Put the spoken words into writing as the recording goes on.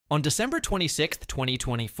On December 26,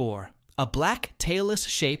 2024, a black tailless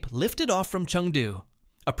shape lifted off from Chengdu,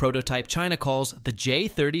 a prototype China calls the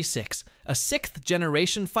J-36, a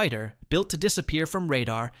sixth-generation fighter built to disappear from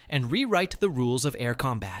radar and rewrite the rules of air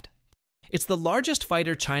combat. It's the largest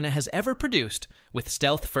fighter China has ever produced, with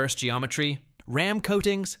stealth-first geometry, ram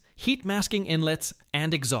coatings, heat-masking inlets,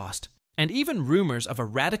 and exhaust, and even rumors of a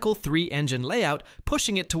radical three-engine layout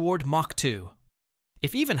pushing it toward Mach 2.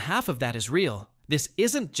 If even half of that is real, this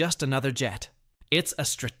isn't just another jet. It's a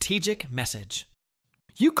strategic message.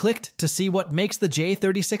 You clicked to see what makes the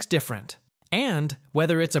J-36 different, and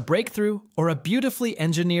whether it's a breakthrough or a beautifully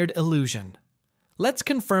engineered illusion. Let's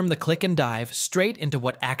confirm the click and dive straight into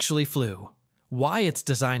what actually flew, why its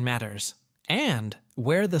design matters, and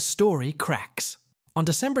where the story cracks. On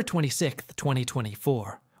December 26,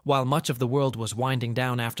 2024, while much of the world was winding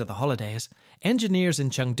down after the holidays, engineers in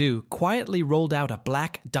Chengdu quietly rolled out a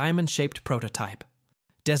black diamond-shaped prototype.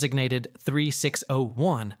 Designated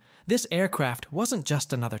 3601, this aircraft wasn't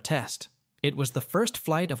just another test. It was the first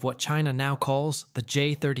flight of what China now calls the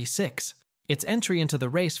J-36, its entry into the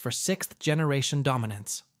race for sixth-generation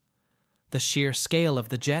dominance. The sheer scale of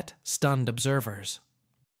the jet stunned observers.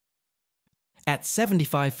 At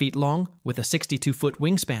 75 feet long, with a 62-foot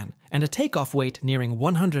wingspan and a takeoff weight nearing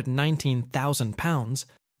 119,000 pounds,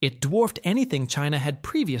 it dwarfed anything China had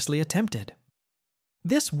previously attempted.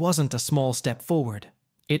 This wasn't a small step forward.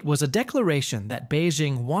 It was a declaration that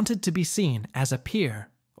Beijing wanted to be seen as a peer,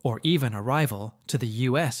 or even a rival, to the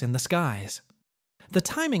US in the skies. The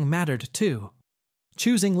timing mattered too.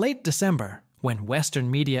 Choosing late December, when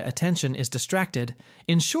Western media attention is distracted,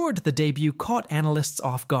 ensured the debut caught analysts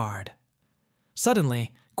off guard.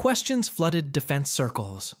 Suddenly, questions flooded defense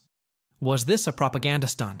circles. Was this a propaganda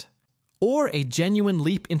stunt, or a genuine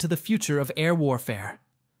leap into the future of air warfare?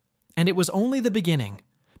 And it was only the beginning,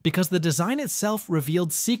 because the design itself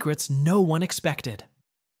revealed secrets no one expected.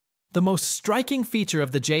 The most striking feature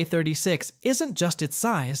of the J-36 isn't just its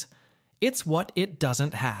size, it's what it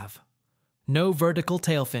doesn't have. No vertical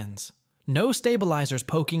tail fins, no stabilizers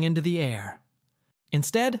poking into the air.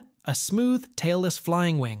 Instead, a smooth, tailless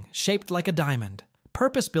flying wing shaped like a diamond,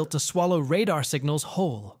 purpose-built to swallow radar signals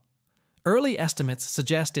whole. Early estimates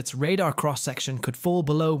suggest its radar cross-section could fall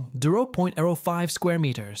below 0.05 square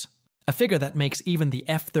meters, a figure that makes even the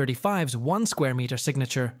F-35's 1 square meter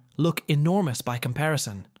signature look enormous by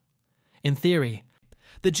comparison. In theory,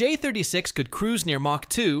 the J-36 could cruise near Mach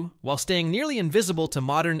 2 while staying nearly invisible to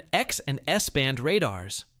modern X and S-band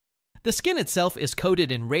radars. The skin itself is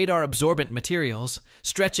coated in radar-absorbent materials,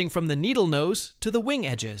 stretching from the needle nose to the wing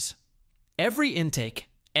edges. Every intake,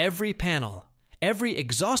 every panel, every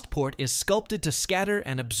exhaust port is sculpted to scatter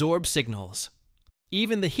and absorb signals.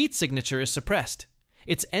 Even the heat signature is suppressed,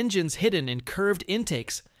 its engines hidden in curved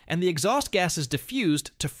intakes, and the exhaust gases diffused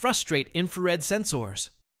to frustrate infrared sensors.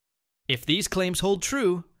 If these claims hold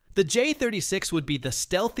true, the J-36 would be the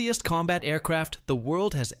stealthiest combat aircraft the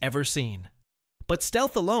world has ever seen. But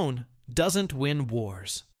stealth alone doesn't win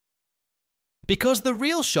wars. Because the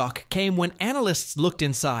real shock came when analysts looked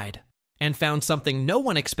inside and found something no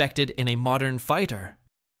one expected in a modern fighter.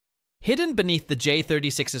 Hidden beneath the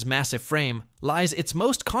J-36's massive frame lies its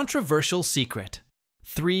most controversial secret: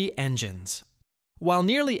 3 engines. While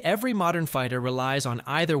nearly every modern fighter relies on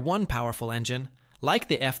either one powerful engine, like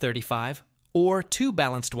the F-35, or 2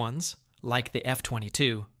 balanced ones, like the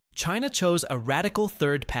F-22, China chose a radical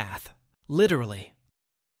third path, literally.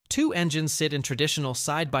 2 engines sit in traditional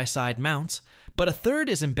side-by-side mounts, but a third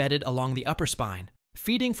is embedded along the upper spine,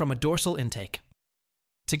 feeding from a dorsal intake.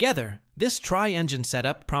 Together, this tri-engine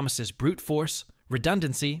setup promises brute force,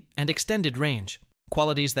 redundancy, and extended range,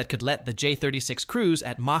 qualities that could let the J-36 cruise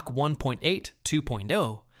at Mach 1.8,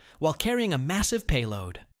 2.0, while carrying a massive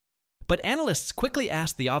payload. But analysts quickly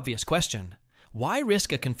asked the obvious question: why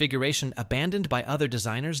risk a configuration abandoned by other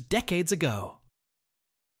designers decades ago?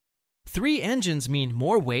 3 engines mean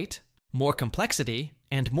more weight, more complexity,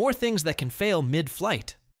 and more things that can fail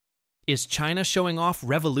mid-flight. Is China showing off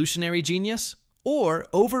revolutionary genius, or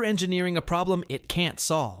over-engineering a problem it can't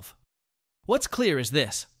solve? What's clear is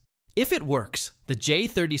this: if it works, the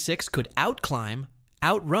J-36 could outclimb,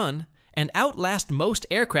 outrun, and outlast most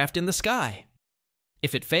aircraft in the sky.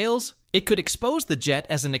 If it fails, it could expose the jet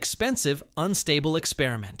as an expensive, unstable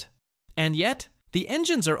experiment. And yet, the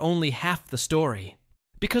engines are only half the story.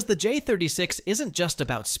 Because the J-36 isn't just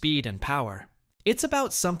about speed and power. It's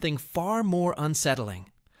about something far more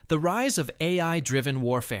unsettling: the rise of AI-driven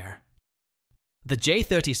warfare. The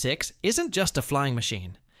J-36 isn't just a flying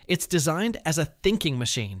machine. It's designed as a thinking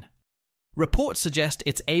machine. Reports suggest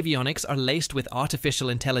its avionics are laced with artificial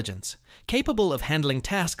intelligence, capable of handling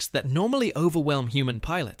tasks that normally overwhelm human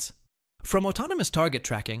pilots. From autonomous target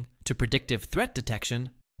tracking to predictive threat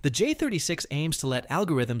detection, the J-36 aims to let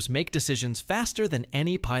algorithms make decisions faster than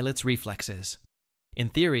any pilot's reflexes. In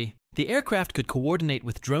theory, the aircraft could coordinate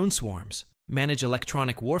with drone swarms, manage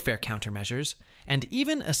electronic warfare countermeasures, and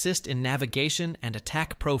even assist in navigation and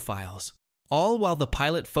attack profiles, all while the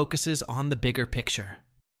pilot focuses on the bigger picture.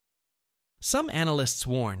 Some analysts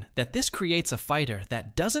warn that this creates a fighter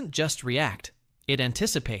that doesn't just react, it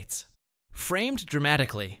anticipates. Framed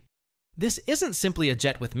dramatically, this isn't simply a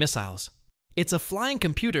jet with missiles. It's a flying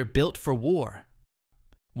computer built for war.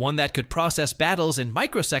 One that could process battles in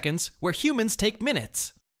microseconds where humans take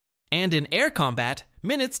minutes. And in air combat,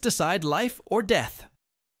 minutes decide life or death.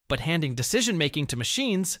 But handing decision-making to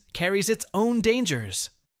machines carries its own dangers.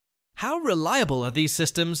 How reliable are these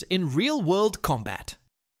systems in real-world combat?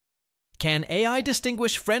 Can AI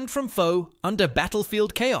distinguish friend from foe under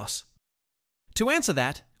battlefield chaos? To answer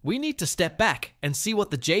that, we need to step back and see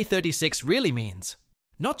what the J-36 really means.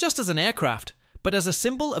 Not just as an aircraft, but as a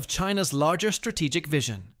symbol of China's larger strategic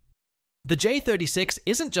vision. The J-36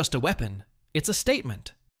 isn't just a weapon, it's a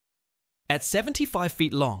statement. At 75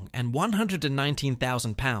 feet long and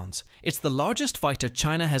 119,000 pounds, it's the largest fighter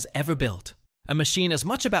China has ever built, a machine as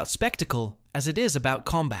much about spectacle as it is about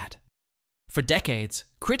combat. For decades,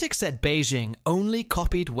 critics said Beijing only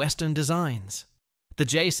copied Western designs. The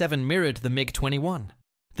J-7 mirrored the MiG-21.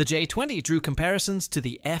 The J-20 drew comparisons to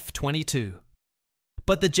the F-22.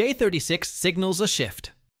 But the J-36 signals a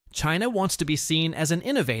shift. China wants to be seen as an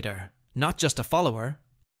innovator, not just a follower.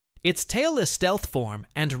 Its tailless stealth form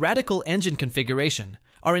and radical engine configuration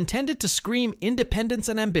are intended to scream independence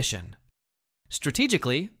and ambition.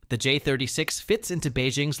 Strategically, the J-36 fits into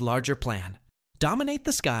Beijing's larger plan: dominate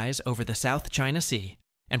the skies over the South China Sea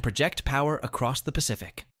and project power across the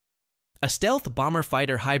Pacific. A stealth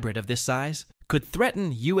bomber-fighter hybrid of this size could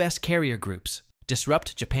threaten U.S. carrier groups,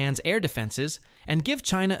 disrupt Japan's air defenses, and give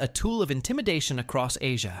China a tool of intimidation across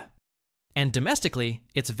Asia. And domestically,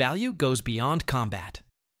 its value goes beyond combat.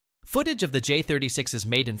 Footage of the J-36's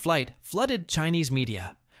maiden flight flooded Chinese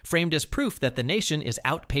media, framed as proof that the nation is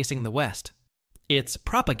outpacing the West. It's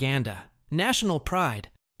propaganda, national pride,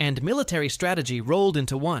 and military strategy rolled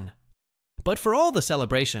into one. But for all the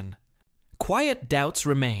celebration, quiet doubts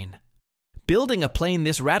remain. Building a plane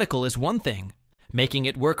this radical is one thing, making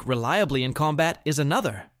it work reliably in combat is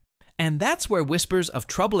another. And that's where whispers of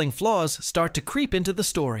troubling flaws start to creep into the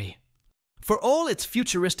story. For all its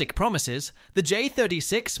futuristic promises, the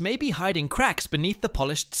J-36 may be hiding cracks beneath the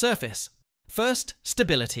polished surface. First,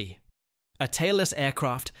 stability. A tailless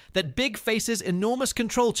aircraft that big faces enormous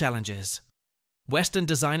control challenges. Western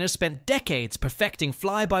designers spent decades perfecting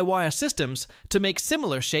fly-by-wire systems to make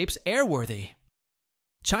similar shapes airworthy.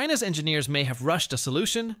 China's engineers may have rushed a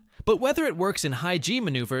solution, but whether it works in high-G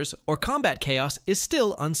maneuvers or combat chaos is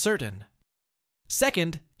still uncertain.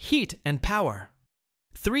 Second, heat and power.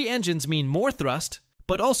 3 engines mean more thrust,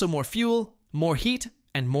 but also more fuel, more heat,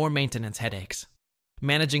 and more maintenance headaches.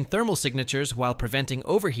 Managing thermal signatures while preventing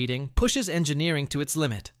overheating pushes engineering to its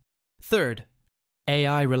limit. Third,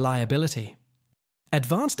 AI reliability.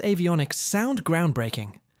 Advanced avionics sound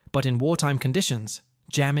groundbreaking, but in wartime conditions,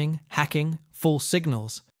 jamming, hacking, false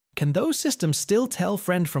signals, can those systems still tell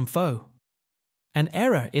friend from foe? An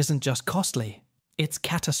error isn't just costly, it's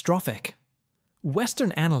catastrophic.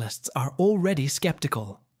 Western analysts are already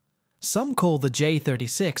skeptical. Some call the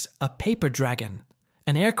J-36 a paper dragon,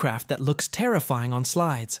 an aircraft that looks terrifying on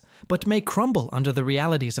slides, but may crumble under the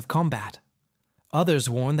realities of combat. Others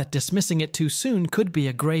warn that dismissing it too soon could be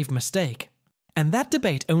a grave mistake. And that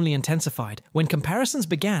debate only intensified when comparisons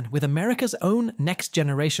began with America's own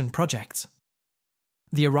next-generation projects.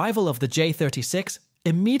 The arrival of the J-36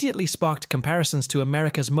 immediately sparked comparisons to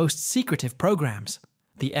America's most secretive programs,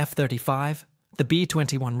 the F-35, the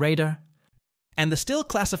B-21 Raider, and the still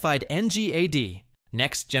classified NGAD,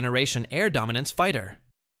 Next Generation Air Dominance Fighter.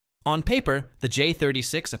 On paper, the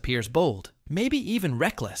J-36 appears bold, maybe even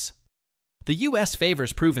reckless. The US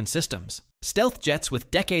favors proven systems, stealth jets with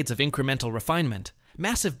decades of incremental refinement,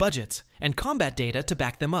 massive budgets, and combat data to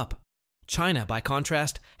back them up. China, by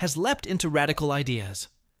contrast, has leapt into radical ideas.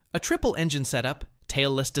 A triple-engine setup,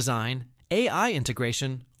 tailless design, AI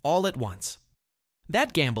integration, all at once.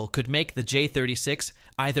 That gamble could make the J-36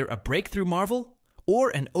 either a breakthrough marvel or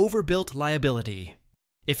an overbuilt liability.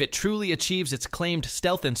 If it truly achieves its claimed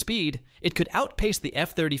stealth and speed, it could outpace the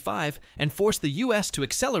F-35 and force the US to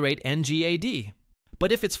accelerate NGAD.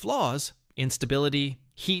 But if its flaws, instability,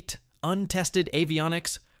 heat, untested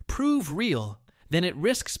avionics, prove real, then it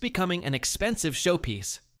risks becoming an expensive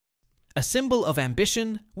showpiece. a symbol of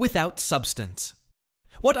ambition without substance.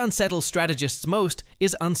 What unsettles strategists most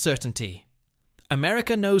is uncertainty.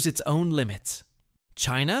 America knows its own limits.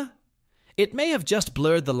 China? It may have just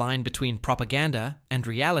blurred the line between propaganda and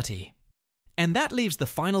reality. And that leaves the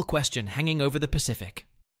final question hanging over the Pacific.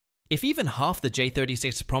 If even half the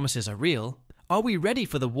J-36 promises are real, are we ready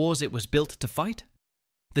for the wars it was built to fight?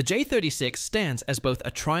 The J-36 stands as both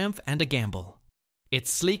a triumph and a gamble. Its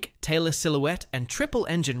sleek, tailless silhouette and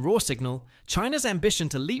triple-engine roar signal China's ambition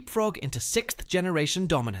to leapfrog into sixth-generation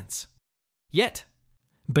dominance. Yet,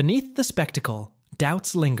 beneath the spectacle,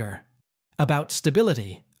 doubts linger. About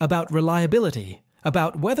stability, about reliability,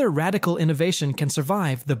 about whether radical innovation can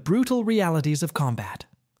survive the brutal realities of combat.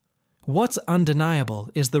 What's undeniable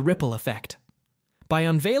is the ripple effect. By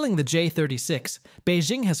unveiling the J-36,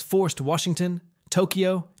 Beijing has forced Washington,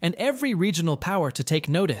 Tokyo, and every regional power to take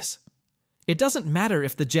notice. It doesn't matter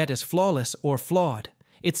if the jet is flawless or flawed.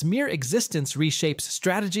 Its mere existence reshapes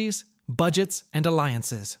strategies, budgets, and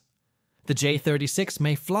alliances. The J-36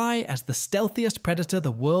 may fly as the stealthiest predator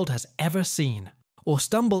the world has ever seen, or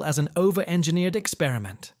stumble as an over-engineered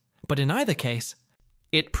experiment. But in either case,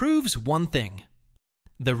 it proves one thing.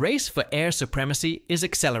 The race for air supremacy is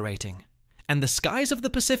accelerating, and the skies of the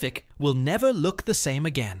Pacific will never look the same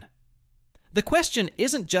again. The question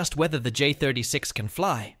isn't just whether the J-36 can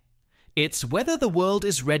fly. It's whether the world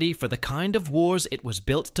is ready for the kind of wars it was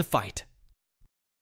built to fight.